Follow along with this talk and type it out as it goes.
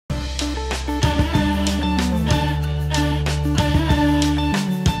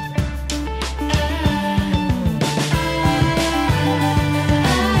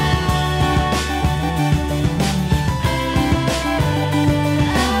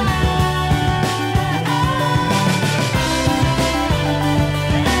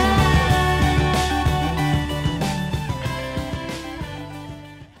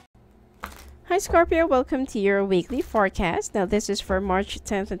Scorpio, welcome to your weekly forecast. Now, this is for March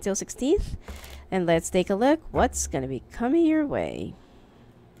 10th until 16th, and let's take a look what's going to be coming your way.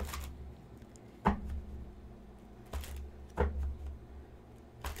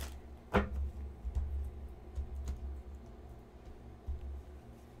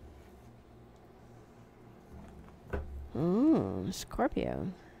 Oh,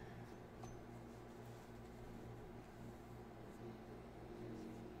 Scorpio.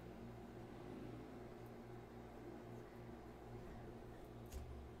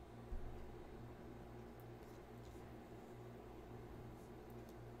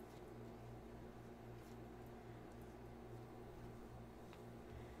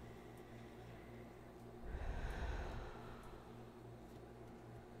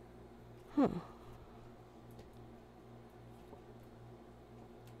 Huh.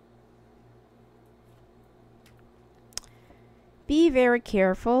 Be very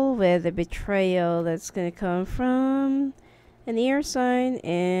careful with the betrayal that's going to come from an air sign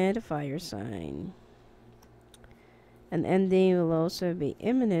and a fire sign. An ending will also be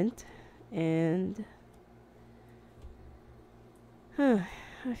imminent, and I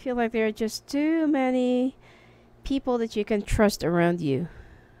feel like there are just too many people that you can trust around you.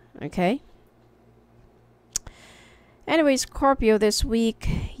 Okay? Anyway, Scorpio, this week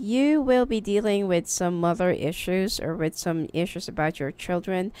you will be dealing with some mother issues or with some issues about your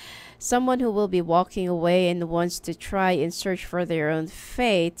children. Someone who will be walking away and wants to try and search for their own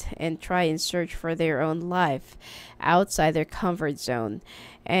fate and try and search for their own life outside their comfort zone.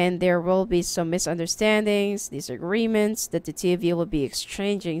 And there will be some misunderstandings, disagreements that the two of you will be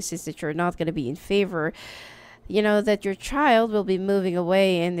exchanging, since that you're not going to be in favor. You know, that your child will be moving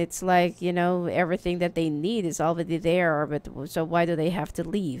away, and it's like, you know, everything that they need is already there, but so why do they have to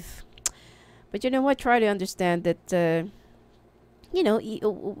leave? But you know what, try to understand that you know,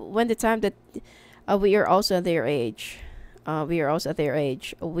 when the time that we are also at their age,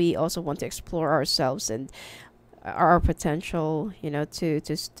 we also want to explore ourselves and our potential, you know, to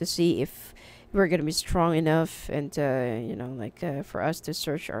see if we're going to be strong enough, and you know, like for us to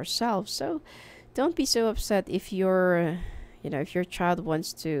search ourselves. So don't be so upset if your, you know, if your child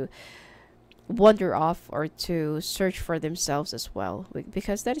wants to wander off or to search for themselves as well,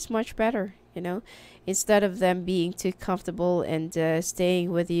 because that is much better, you know, instead of them being too comfortable and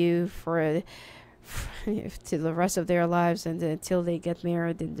staying with you for to the rest of their lives and until they get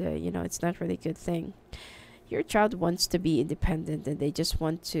married, and you know, it's not really a good thing. Your child wants to be independent, and they just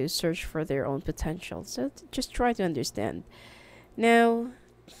want to search for their own potential. So just try to understand. Now,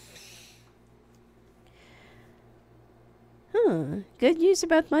 good news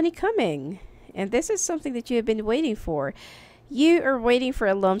about money coming. And this is something that you have been waiting for. You are waiting for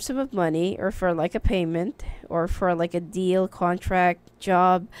a lump sum of money, or for like a payment, or for like a deal, contract,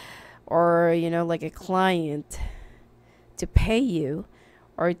 job, or, you know, like a client to pay you,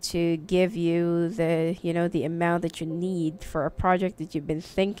 or to give you the, you know, the amount that you need for a project that you've been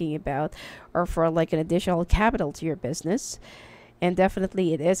thinking about, or for like an additional capital to your business. And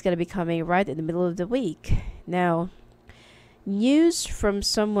definitely it is going to be coming right in the middle of the week. Now, news from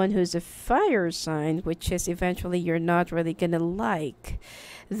someone who's a fire sign, which is eventually you're not really gonna like.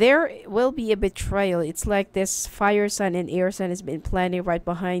 There will be a betrayal. It's like this fire sign and air sign has been planning right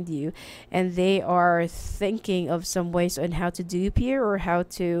behind you, and they are thinking of some ways on how to dupe you, or how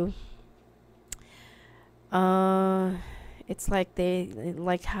to it's like they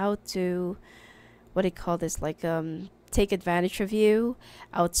like how to, what do you call this, like take advantage of you,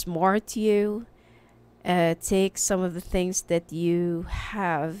 outsmart you, take some of the things that you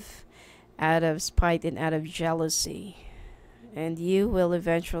have out of spite and out of jealousy. And you will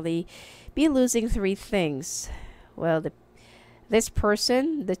eventually be losing three things. Well, this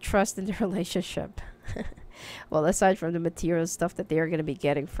person, the trust in the relationship. Well, aside from the material stuff that they are going to be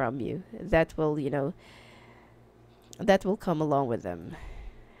getting from you, that will, you know, that will come along with them.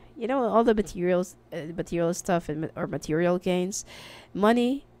 You know, all the materials, material stuff, and or material gains,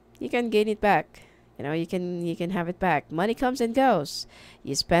 money, you can gain it back. You know, you can have it back. Money comes and goes.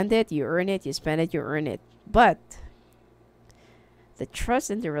 You spend it, you earn it. You spend it, you earn it. But the trust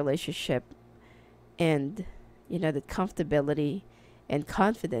in the relationship, and, you know, the comfortability and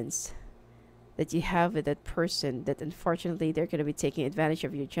confidence that you have with that person, that unfortunately they're going to be taking advantage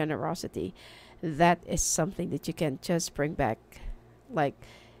of your generosity, that is something that you can just bring back, like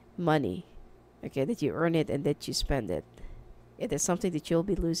money. Okay, that you earn it and that you spend it. It is something that you'll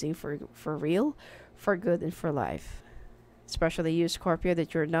be losing for real, for good, and for life. Especially you, Scorpio,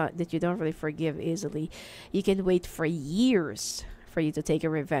 that you don't really forgive easily. You can wait for years for you to take a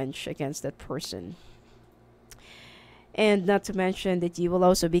revenge against that person. And not to mention that you will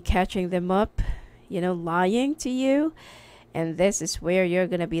also be catching them up, lying to you. And this is where you're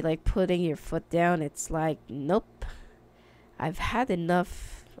going to be like putting your foot down. It's like, nope, I've had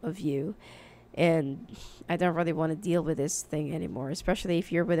enough of you. And I don't really want to deal with this thing anymore, especially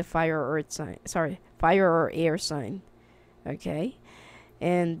if you're with a fire or earth sign. Sorry, fire or air sign. Okay?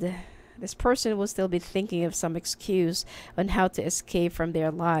 And this person will still be thinking of some excuse on how to escape from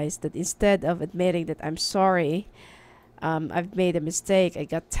their lies, that instead of admitting that I'm sorry, I've made a mistake, I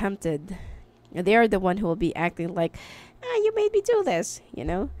got tempted. And they are the one who will be acting like, you made me do this,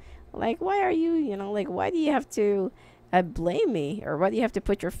 Like, why are you, like, why do you have to blame me? Or why do you have to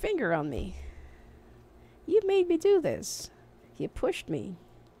put your finger on me? You made me do this. You pushed me.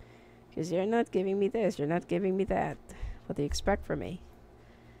 Because you're not giving me this, you're not giving me that. What do you expect from me?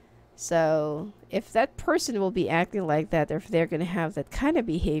 So, if that person will be acting like that, or if they're going to have that kind of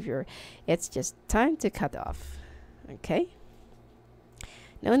behavior, it's just time to cut off. Okay?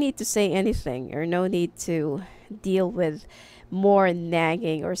 No need to say anything, or no need to deal with more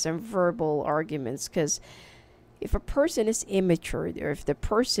nagging or some verbal arguments, because if a person is immature, or if the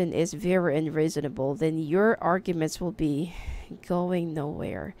person is very unreasonable, then your arguments will be going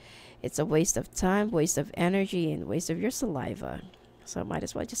nowhere. It's a waste of time, waste of energy, and waste of your saliva. So might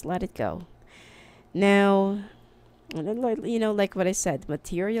as well just let it go. Now, like what I said,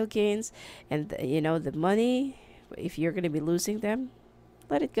 material gains and the money, if you're going to be losing them,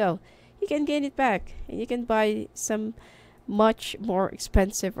 let it go. You can gain it back, and you can buy some much more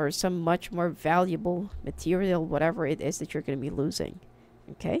expensive or some much more valuable material, whatever it is that you're going to be losing.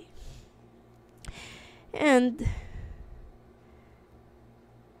 Okay? And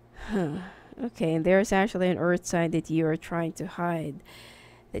okay, and there's actually an earth sign that you are trying to hide,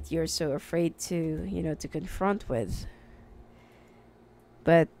 that you're so afraid to, to confront with.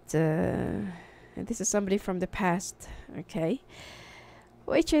 But and this is somebody from the past, okay?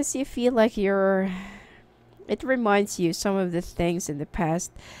 Which is, you feel like it reminds you some of the things in the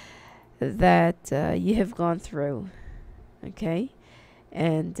past that you have gone through, okay?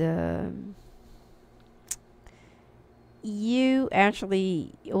 And you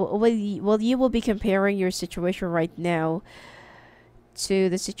actually, you will be comparing your situation right now to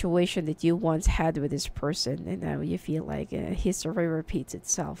the situation that you once had with this person, and now you feel like history repeats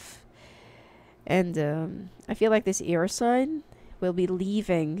itself. And I feel like this air sign will be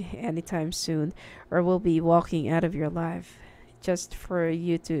leaving anytime soon, or will be walking out of your life, just for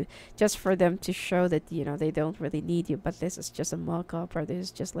them to show that they don't really need you, but this is just a mock-up, or this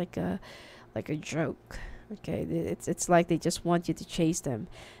is just like a joke. Okay, it's like they just want you to chase them,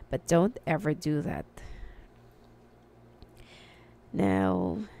 but don't ever do that.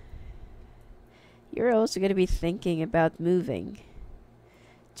 Now, you're also going to be thinking about moving,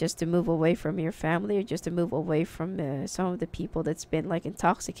 just to move away from your family, or just to move away from some of the people that's been like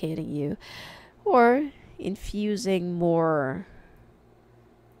intoxicating you, or infusing more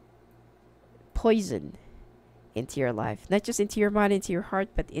poison into your life, not just into your mind, into your heart,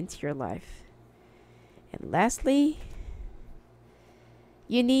 but into your life. And lastly,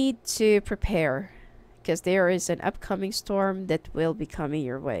 you need to prepare, because there is an upcoming storm that will be coming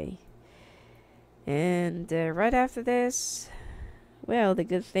your way. And right after this, well, the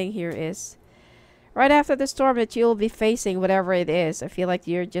good thing here is, right after the storm that you'll be facing, whatever it is, I feel like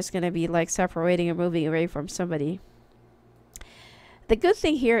you're just going to be like separating or moving away from somebody. The good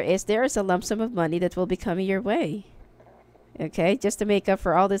thing here is there is a lump sum of money that will be coming your way. Okay, just to make up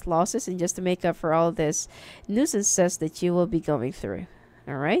for all these losses, and just to make up for all this nuisances that you will be going through.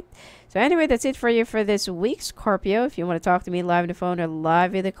 All right. So anyway, that's it for you for this week, Scorpio. If you want to talk to me live on the phone or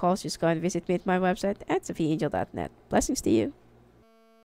live video calls, just go and visit me at my website at sophiaangel.net. Blessings to you.